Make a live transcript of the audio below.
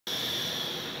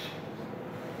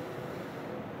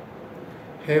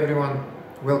Hey everyone,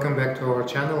 welcome back to our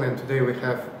channel, and today we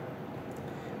have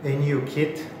a new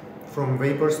kit from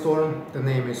Vaporstorm. The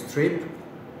name is Trip.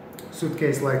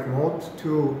 Suitcase-like mode,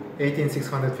 two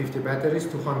 18650 batteries,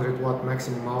 200 watt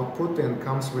maximum output, and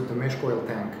comes with the mesh coil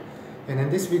tank. And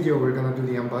in this video we're gonna do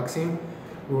the unboxing.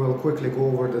 We will quickly go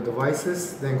over the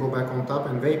devices, then go back on top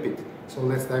and vape it. So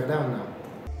let's dive down now.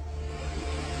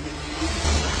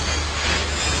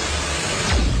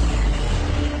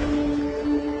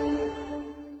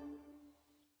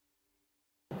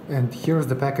 And here's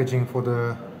the packaging for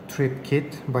the Trip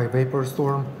kit by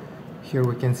Vaporstorm. Here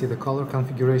we can see the color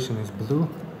configuration is blue,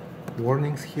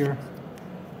 warnings here.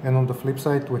 And on the flip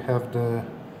side we have the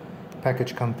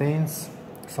package contains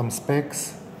some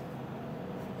specs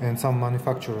and some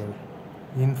manufacturer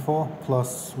info,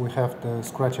 plus we have the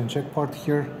scratch and check part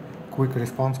here, quick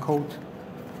response code.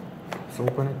 Let's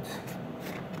open it.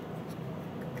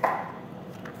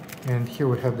 And here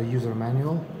we have the user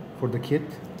manual for the kit.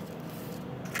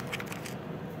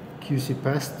 QC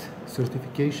passed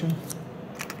certification.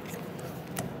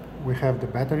 We have the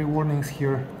battery warnings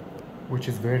here, which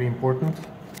is very important.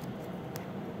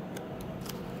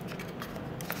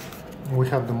 We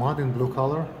have the mod in blue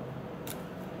color,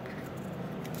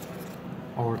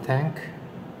 our tank.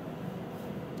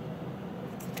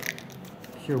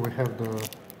 Here we have the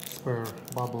spare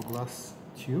bubble glass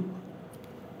tube,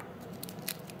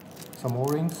 some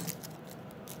O-rings.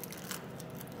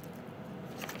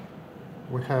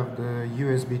 We have the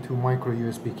USB to micro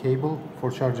USB cable for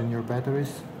charging your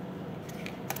batteries.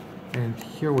 And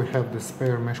here we have the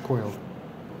spare mesh coil.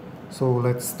 So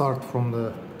let's start from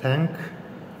the tank.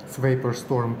 It's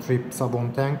Vaporstorm Trip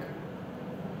Subohm Tank.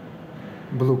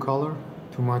 Blue color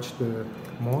to match the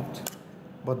mod,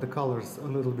 but the color is a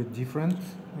little bit different.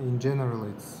 In general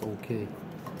it's okay.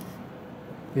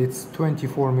 It's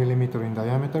 24mm in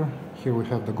diameter. Here we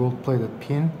have the gold plated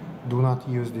pin. Do not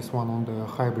use this one on the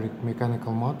hybrid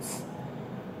mechanical mods.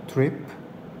 Trip,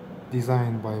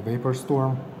 designed by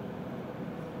Vaporstorm.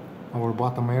 Our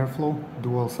bottom airflow,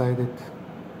 dual-sided,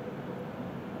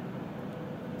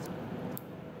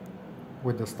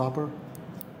 with the stopper.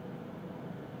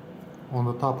 On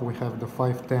the top we have the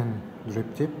 510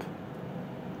 drip tip.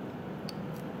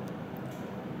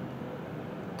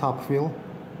 Top fill,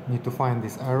 need to find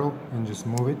this arrow and just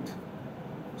move it.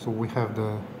 So we have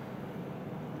the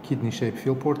kidney shaped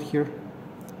fill port here.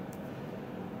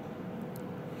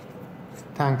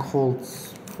 Tank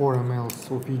holds 4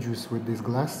 ml of e-juice with this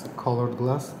glass, colored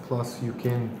glass, plus you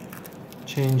can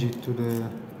change it to the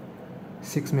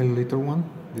 6 ml one,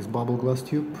 this bubble glass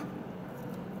tube.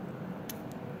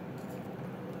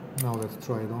 Now let's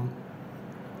try it on.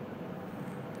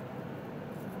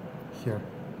 Here,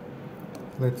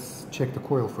 let's check the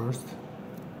coil first.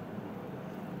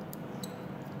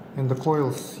 And the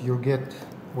coils you get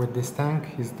with this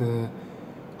tank is the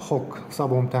Trip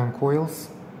Subohm Tank coils.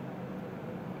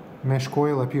 Mesh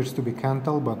coil appears to be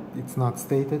Cantal, but it's not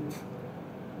stated.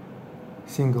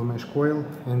 Single mesh coil,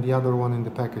 and the other one in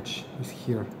the package is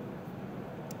here.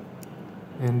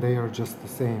 And they are just the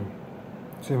same.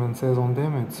 So even says on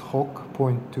them it's Trip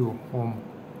 0.2 ohm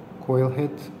coil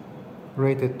head,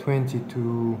 rated 20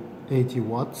 to 80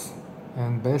 watts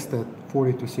and best at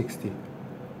 40 to 60.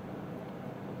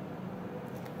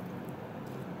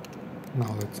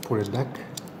 Now let's put it back.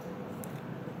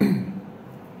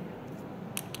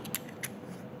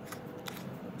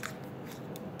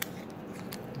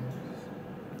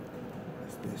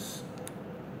 What's this?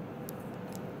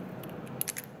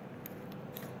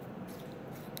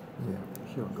 Yeah,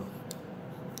 here we go.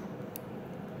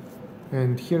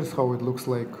 And here's how it looks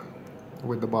like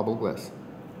with the bubble glass.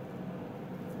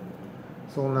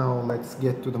 So now let's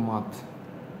get to the mod.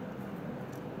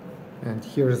 And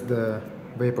here's the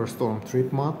Vaporstorm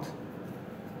Trip mod.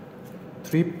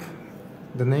 Trip,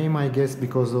 the name I guess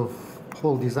because of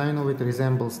whole design of it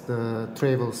resembles the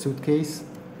travel suitcase,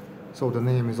 so the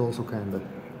name is also kind of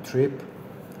Trip.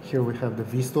 Here we have the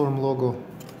V-Storm logo,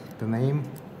 the name.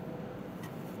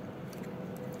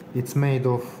 It's made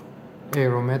of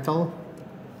aero metal,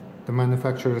 the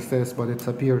manufacturer says, but it's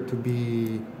appeared to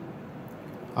be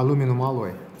aluminum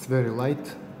alloy. It's very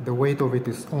light. The weight of it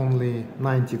is only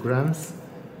 90 grams.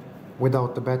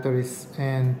 Without the batteries,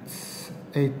 and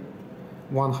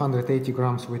 180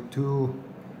 grams with two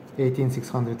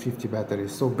 18650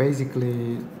 batteries. So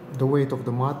basically the weight of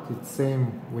the mod is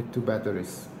same with two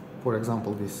batteries. For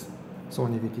example, these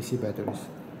Sony VTC batteries.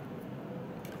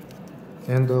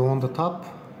 And on the top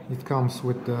it comes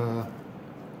with the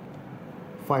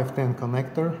 510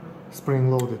 connector,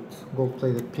 spring-loaded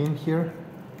gold-plated pin here.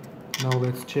 Now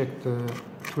let's check the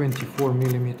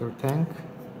 24mm tank.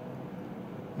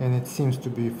 and it seems to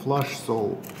be flush,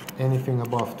 so anything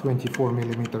above 24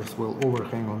 millimeters will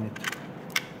overhang on it.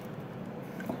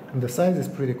 And the size is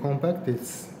pretty compact.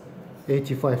 It's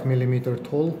 85 millimeter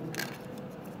tall,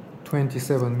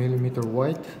 27 millimeter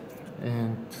wide,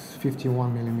 and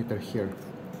 51 millimeter here.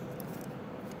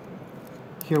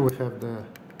 Here we have the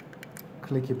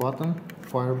clicky button,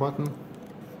 fire button,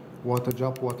 wattage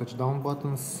up, wattage down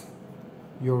buttons,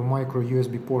 your micro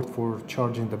USB port for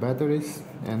charging the batteries,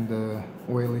 and the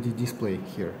OLED display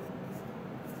here.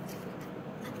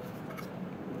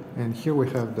 And here we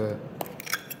have the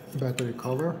battery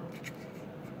cover.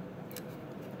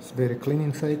 It's very clean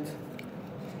inside.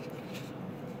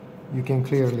 You can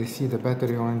clearly see the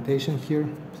battery orientation here,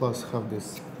 plus have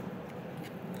this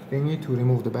thingy to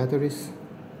remove the batteries.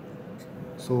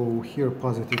 So here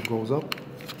positive goes up,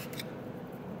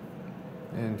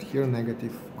 and here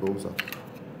negative goes up.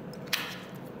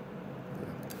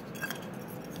 Yeah.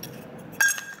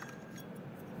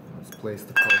 Let's place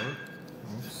the cover.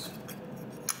 Oops.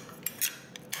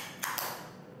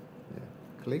 Yeah.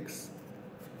 Clicks,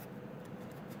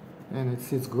 and it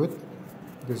sits good.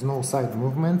 There's no side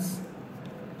movements,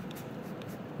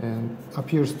 and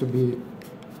appears to be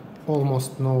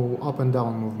almost no up and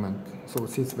down movement, so it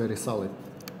sits very solid.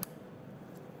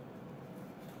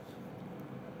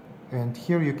 And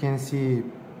here you can see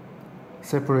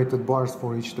separated bars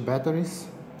for each the batteries.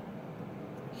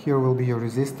 Here will be your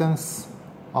resistance,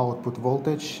 output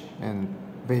voltage, and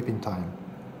vaping time.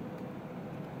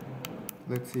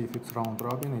 Let's see if it's round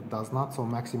robin. It does not, so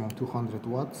maximum 200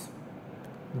 watts.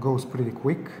 Goes pretty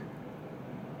quick.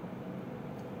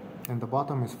 And the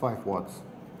bottom is 5 watts.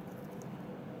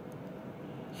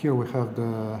 Here we have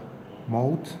the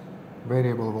mode,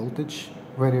 variable voltage,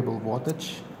 variable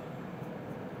wattage.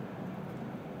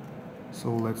 So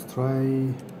let's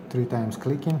try 3 times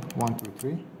clicking, 1, 2,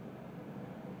 3,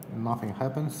 and nothing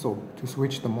happens. So to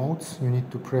switch the modes, you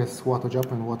need to press wattage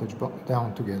up and wattage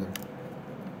down together.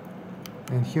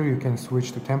 And here you can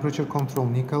switch to temperature control,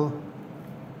 nickel,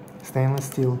 stainless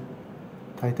steel,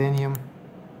 titanium,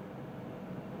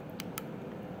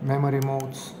 memory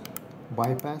modes,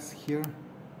 bypass here,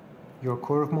 your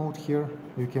curve mode here.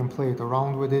 You can play it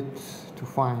around with it to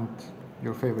find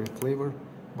your favorite flavor,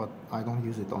 but I don't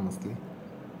use it honestly.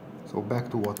 So back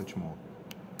to wattage mode.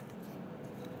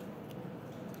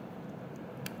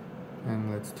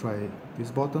 And let's try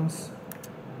these buttons.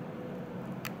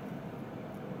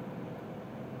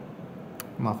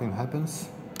 Nothing happens.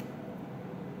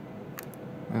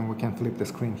 And we can flip the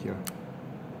screen here.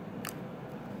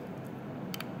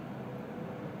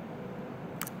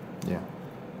 Yeah.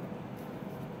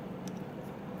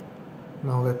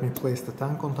 Now let me place the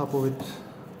tank on top of it.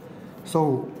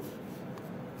 So,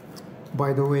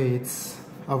 by the way, it's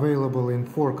available in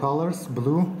 4 colors: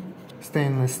 blue,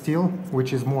 stainless steel,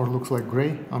 which is more looks like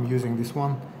gray. I'm using this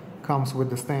one. Comes with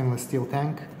the stainless steel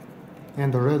tank,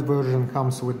 and the red version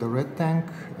comes with the red tank.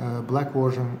 Black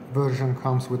version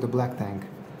comes with the black tank.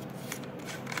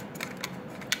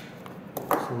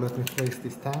 So let me place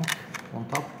this tank on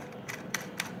top.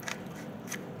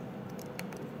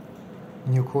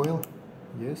 New coil,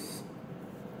 yes.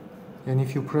 And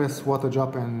if you press wattage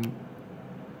up and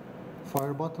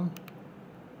fire button,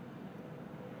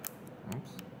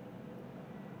 oops,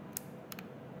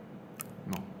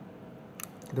 no,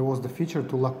 there was the feature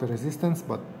to lock the resistance,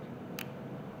 but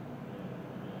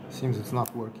seems it's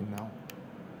not working now.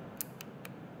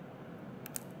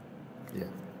 Yeah,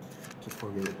 just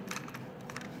forget it.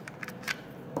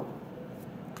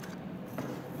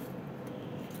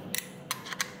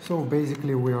 So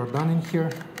basically we are done in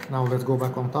here. Now let's go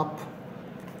back on top.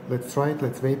 Let's try it,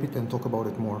 let's vape it, and talk about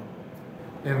it more.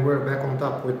 And we're back on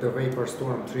top with the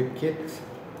Vaporstorm Trip kit.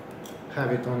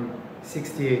 Have it on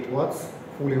 68 watts,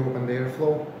 fully open the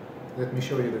airflow. Let me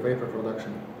show you the vapor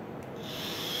production.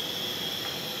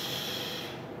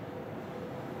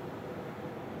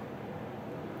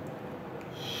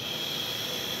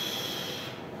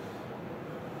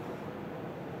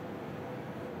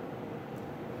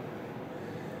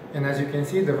 And as you can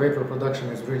see, the vapor production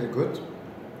is really good.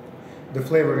 The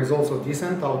flavor is also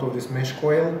decent out of this mesh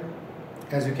coil,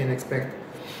 as you can expect.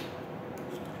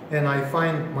 And I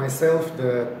find myself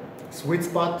the sweet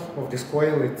spot of this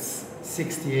coil, it's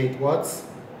 68 watts.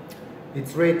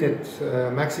 It's rated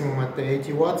maximum at the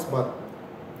 80 watts, but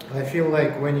I feel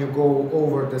like when you go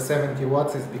over the 70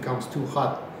 watts, it becomes too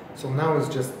hot. So now it's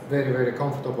just very, very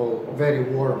comfortable, very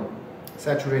warm,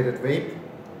 saturated vape.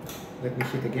 Let me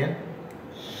hit again.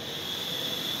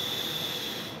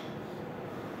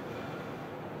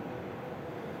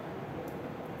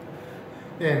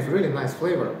 Yeah, it's really nice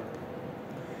flavor.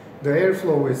 The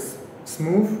airflow is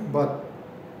smooth, but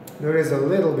There is a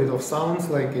little bit of sounds,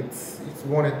 like it's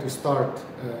wanted to start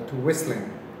to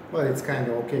whistling, but it's kind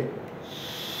of okay.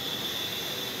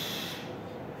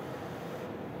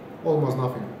 Almost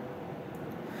nothing.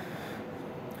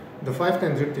 The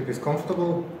 510 drip tip is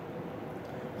comfortable.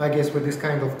 I guess with this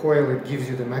kind of coil it gives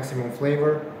you the maximum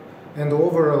flavor, and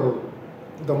overall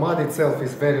the mod itself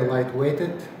is very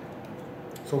lightweighted,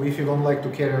 so if you don't like to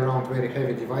carry around very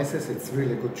heavy devices, it's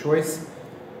really good choice.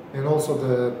 And also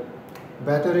the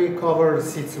battery cover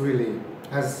sits really,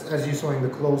 as you saw in the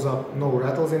close-up, no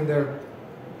rattles in there,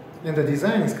 and the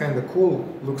design is kind of cool,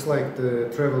 looks like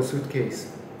the travel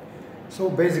suitcase. So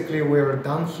basically we're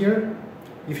done here.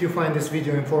 If you find this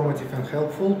video informative and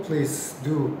helpful, please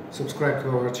do subscribe to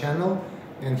our channel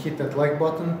and hit that like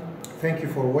button. Thank you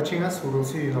for watching us. We will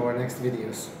see you in our next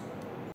videos.